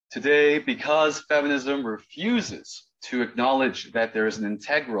Today, because feminism refuses to acknowledge that there is an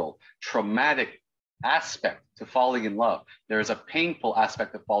integral, traumatic aspect to falling in love, there is a painful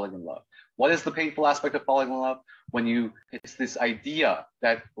aspect of falling in love. What is the painful aspect of falling in love? It's this idea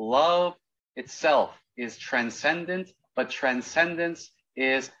that love itself is transcendent, but transcendence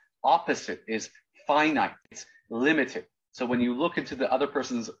is opposite, is finite, it's limited. So when you look into the other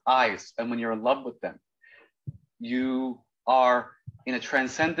person's eyes and when you're in love with them, you are in a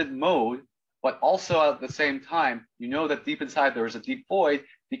transcendent mode, but also at the same time, you know that deep inside there is a deep void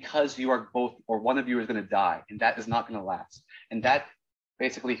because you are both, or one of you is going to die, and that is not going to last. And that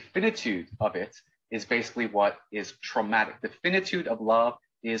basically finitude of it is basically what is traumatic. The finitude of love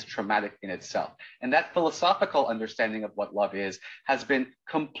is traumatic in itself. And that philosophical understanding of what love is has been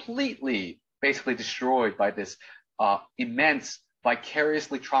completely basically destroyed by this immense,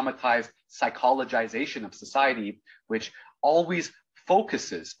 vicariously traumatized psychologization of society, which always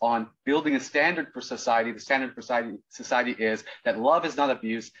focuses on building a standard for society. The standard for society is that love is not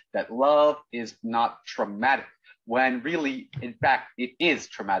abuse, that love is not traumatic, when really, in fact, it is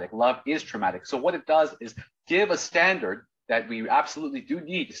traumatic. Love is traumatic. So what it does is give a standard that we absolutely do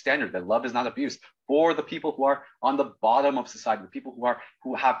need, a standard that love is not abuse, for the people who are on the bottom of society, the people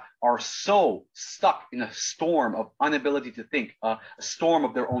who are so stuck in a storm of inability to think, a storm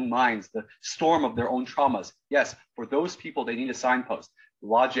of their own minds, the storm of their own traumas. Yes, for those people, they need a signpost,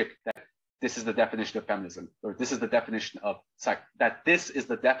 logic that this is the definition of feminism, or this is the definition of this is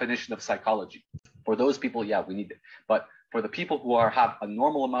the definition of psychology. For those people, yeah, we need it. But for the people who have a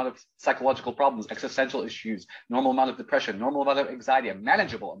normal amount of psychological problems, existential issues, normal amount of depression, normal amount of anxiety, a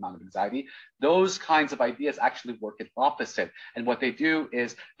manageable amount of anxiety, those kinds of ideas actually work in opposite. And what they do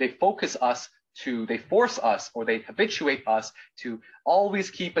is they force us, or they habituate us to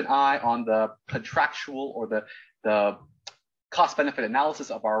always keep an eye on the contractual or the cost-benefit analysis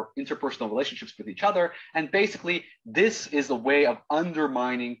of our interpersonal relationships with each other. And basically, this is a way of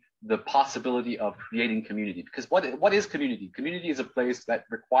undermining the possibility of creating community. Because what is community? Community is a place that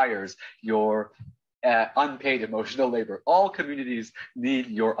requires your unpaid emotional labor. All communities need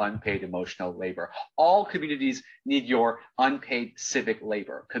your unpaid emotional labor. All communities need your unpaid civic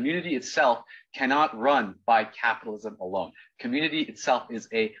labor. Community itself cannot run by capitalism alone. Community itself is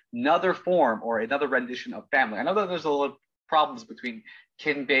another form or another rendition of family. I know that there's a lot of problems between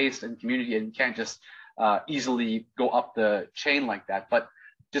kin-based and community, and you can't just easily go up the chain like that. But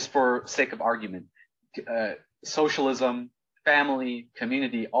just for sake of argument, socialism, family,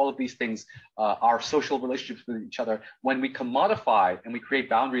 community, all of these things are social relationships with each other. When we commodify and we create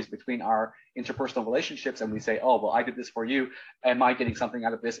boundaries between our interpersonal relationships and we say, oh, well, I did this for you. Am I getting something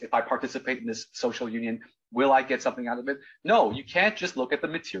out of this? If I participate in this social union, will I get something out of it? No, you can't just look at the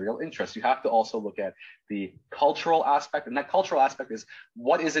material interest. You have to also look at the cultural aspect. And that cultural aspect is,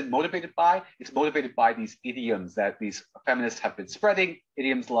 what is it motivated by? It's motivated by these idioms that these feminists have been spreading.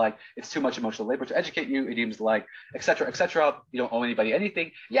 Idioms like, it's too much emotional labor to educate you. Idioms like, et cetera, you don't owe anybody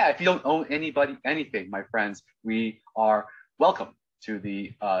anything. Yeah, if you don't owe anybody anything, my friends, we are welcome to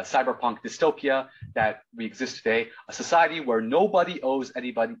the cyberpunk dystopia that we exist today, a society where nobody owes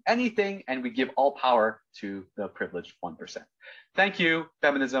anybody anything, and we give all power to the privileged 1%. Thank you,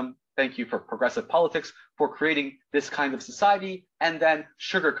 feminism. Thank you for progressive politics for creating this kind of society and then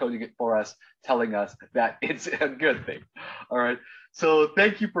sugarcoating it for us, telling us that it's a good thing. All right. So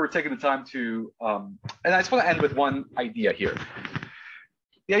thank you for taking the time to, and I just want to end with one idea here.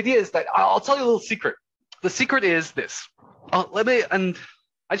 The idea is that I'll tell you a little secret. The secret is this. I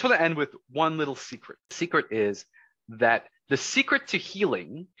just want to end with one little secret. The secret is that the secret to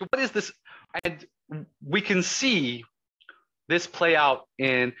healing, what is this? And we can see this play out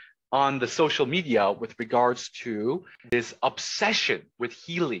on the social media with regards to this obsession with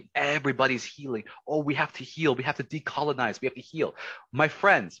healing. Everybody's healing. Oh, we have to heal. We have to decolonize. We have to heal. My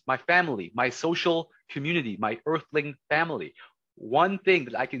friends, my family, my social community, my earthling family. One thing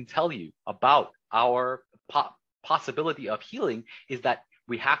that I can tell you about our possibility of healing is that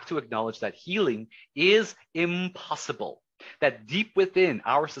we have to acknowledge that healing is impossible. That deep within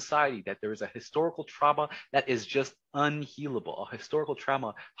our society, that there is a historical trauma that is just unhealable. A historical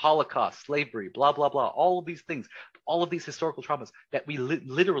trauma, Holocaust, slavery, blah, blah, blah, all of these things, all of these historical traumas that we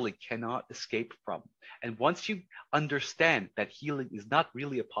literally cannot escape from. And once you understand that healing is not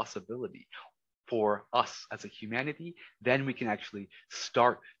really a possibility for us as a humanity, then we can actually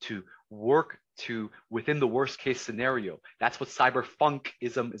start to work to within the worst case scenario. That's what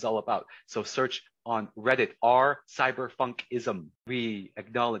cyberfunkism is all about. So search on Reddit, cyberfunkism. We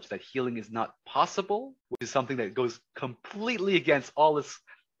acknowledge that healing is not possible, which is something that goes completely against all this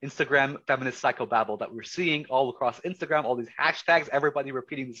Instagram feminist psychobabble that we're seeing all across Instagram, all these hashtags, everybody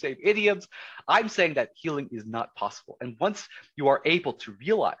repeating the same idioms. I'm saying that healing is not possible. And once you are able to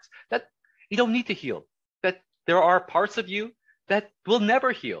realize that you don't need to heal, that there are parts of you that will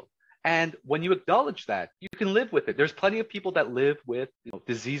never heal. And when you acknowledge that, you can live with it. There's plenty of people that live with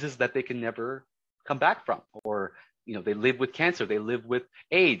diseases that they can never come back from, or they live with cancer, they live with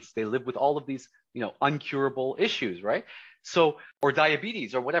AIDS, they live with all of these uncurable issues, right? So, or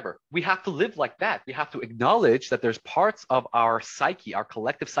diabetes or whatever. We have to live like that. We have to acknowledge that there's parts of our psyche, our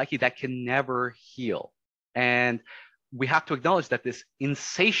collective psyche, that can never heal. And we have to acknowledge that this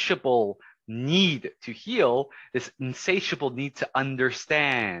insatiable need to heal, this insatiable need to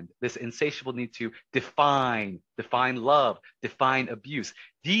understand, this insatiable need to define love, define abuse,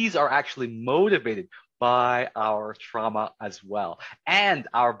 these are actually motivated by our trauma as well, and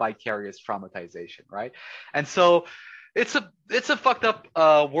our vicarious traumatization, right? And so it's a fucked up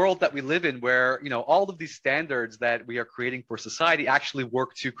world that we live in, where all of these standards that we are creating for society actually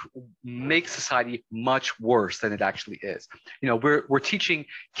work to make society much worse than it actually is. We're teaching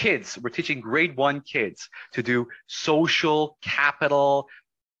kids, we're teaching grade 1 kids to do social capital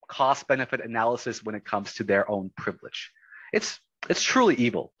cost benefit analysis when it comes to their own privilege. It's truly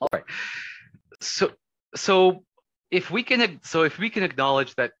evil. All right. So if we can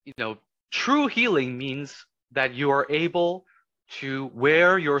acknowledge that true healing means that you are able to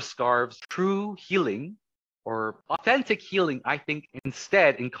wear your scarves, true healing or authentic healing, I think,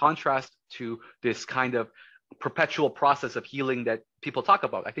 instead, in contrast to this kind of perpetual process of healing that people talk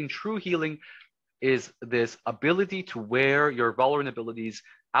about, I think true healing is this ability to wear your vulnerabilities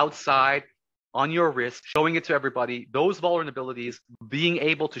outside on your wrist, showing it to everybody, those vulnerabilities, being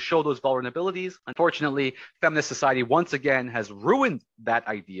able to show those vulnerabilities. Unfortunately, feminist society once again has ruined that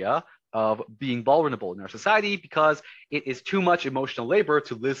idea of being vulnerable in our society, because it is too much emotional labor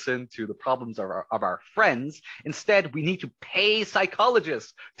to listen to the problems of our friends. Instead, we need to pay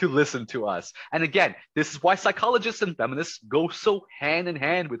psychologists to listen to us. And again, this is why psychologists and feminists go so hand in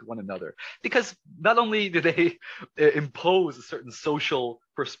hand with one another, because not only do they impose a certain social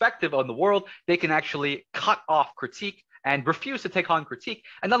perspective on the world, they can actually cut off critique and refuse to take on critique.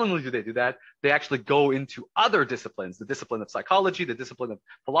 And not only do they do that, they actually go into other disciplines, the discipline of psychology, the discipline of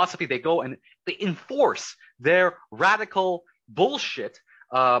philosophy. They go and they enforce their radical bullshit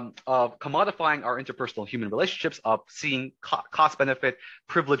of commodifying our interpersonal human relationships, of seeing cost-benefit,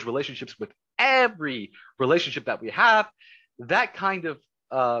 privilege relationships with every relationship that we have. That kind of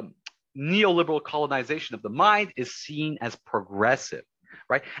neoliberal colonization of the mind is seen as progressive,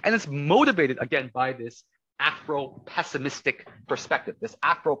 right? And it's motivated, again, by this Afro-pessimistic perspective, this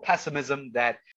Afro-pessimism that